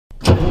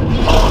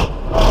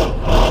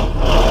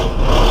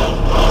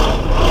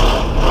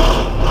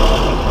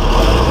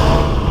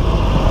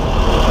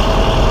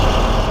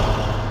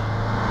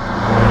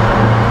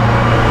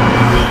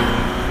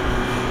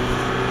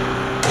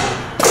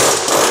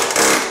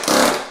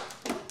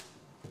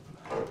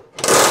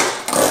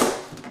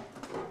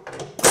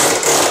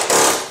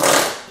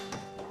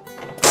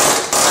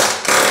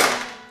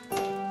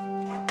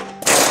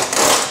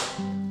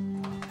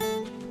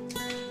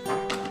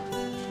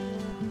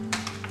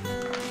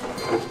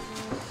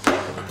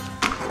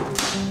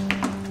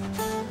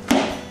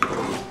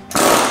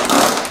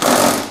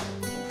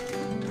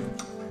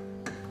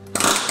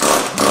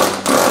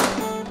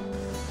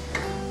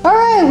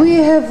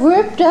have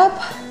ripped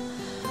up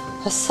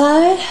a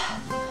side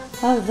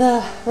of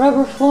the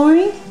rubber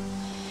flooring,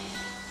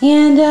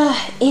 and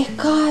it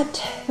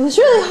was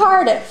really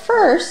hard at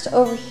first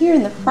over here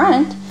in the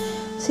front.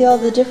 See all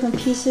the different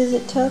pieces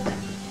it took?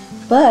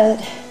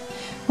 But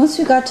once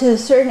we got to a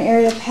certain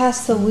area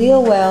past the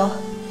wheel well,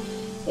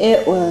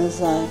 it was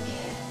like,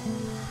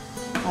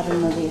 I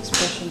don't know the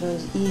expression, but it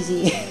was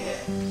easy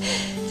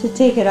to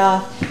take it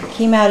off. It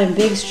came out in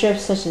big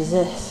strips such as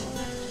this.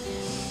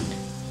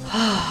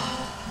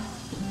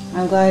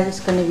 I'm glad it's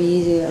going to be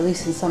easy, at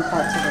least in some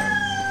parts of it.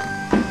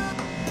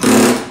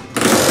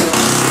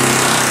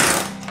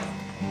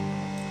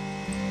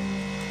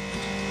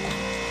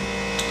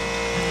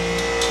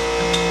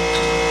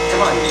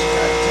 Come on, you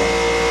guys.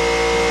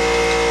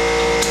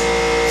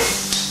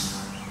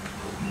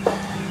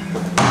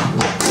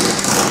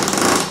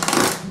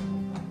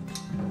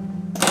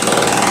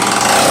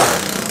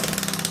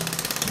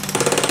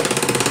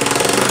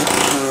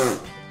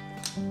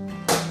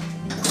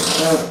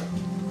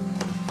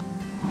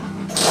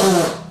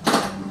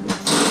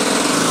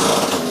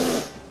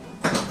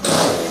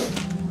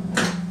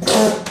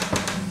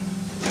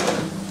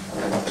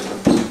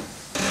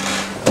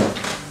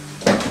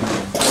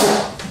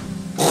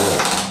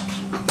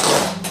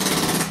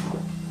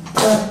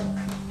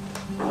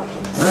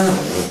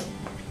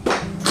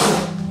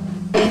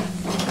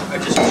 I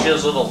just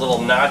chiseled a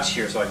little notch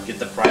here so I can get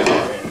the primer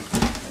in.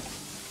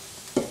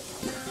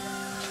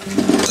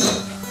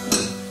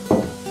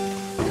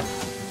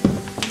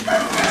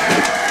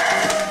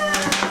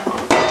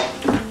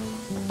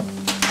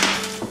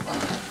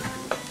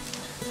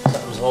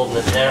 Something's holding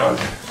it down.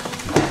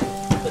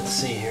 Let's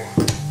see here.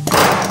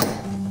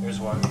 There's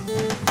one.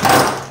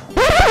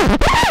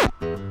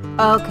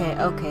 Okay.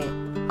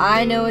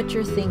 I know what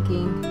you're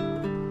thinking.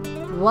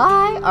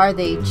 Why are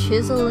they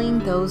chiseling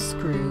those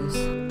screws?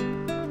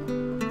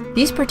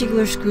 These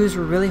particular screws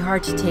were really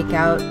hard to take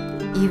out,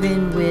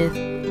 even with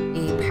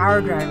a power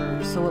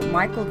driver. So what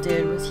Michael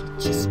did was he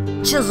just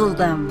chiseled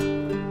them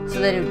so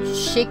that it would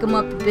shake them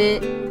up a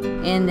bit,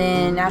 and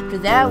then after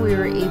that we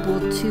were able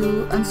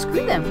to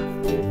unscrew them.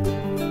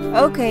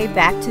 Okay,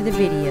 back to the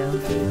video.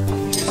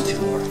 Here's two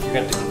more. You're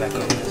gonna have to go back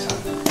over this.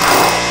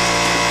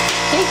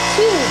 Take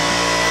two.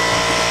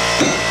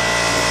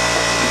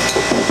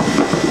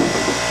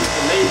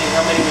 Amazing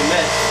how many we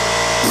missed.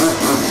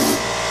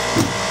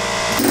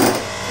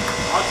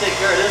 I'll take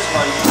care of this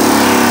one.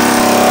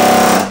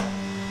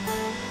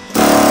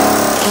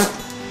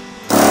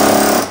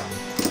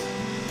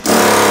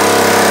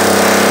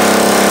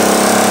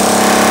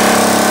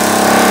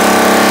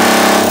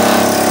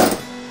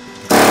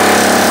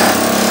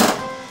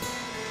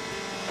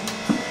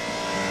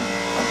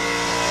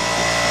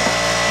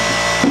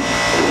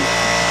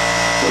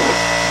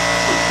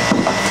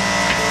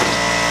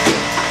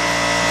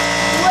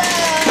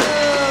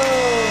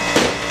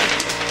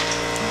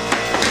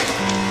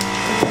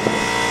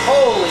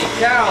 Holy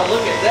cow,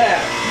 look at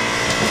that!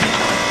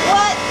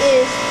 What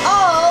is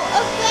all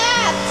of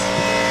that?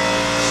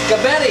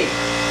 Scabetti!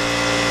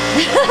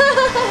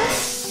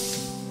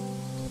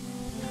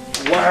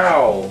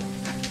 Wow!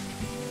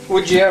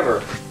 Would you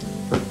ever?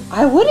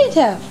 I wouldn't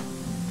have.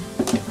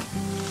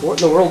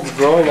 What in the world's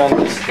growing on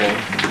this thing?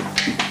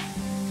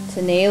 It's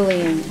an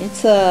alien.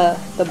 It's the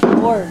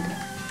Borg.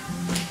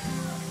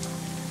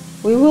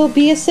 We will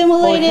be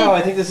assimilated. Holy cow,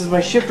 I think this is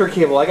my shifter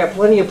cable. I got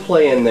plenty of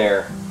play in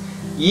there.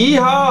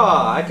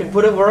 Yeehaw! I can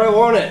put it where I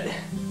want it.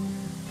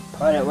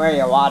 Put it where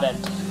you want it.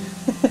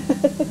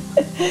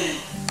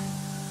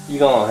 You're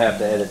gonna have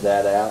to edit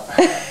that out.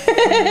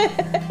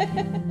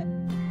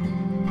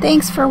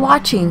 Thanks for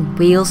watching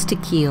Wheels to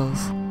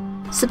Keels.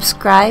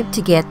 Subscribe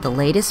to get the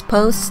latest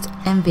posts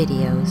and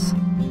videos.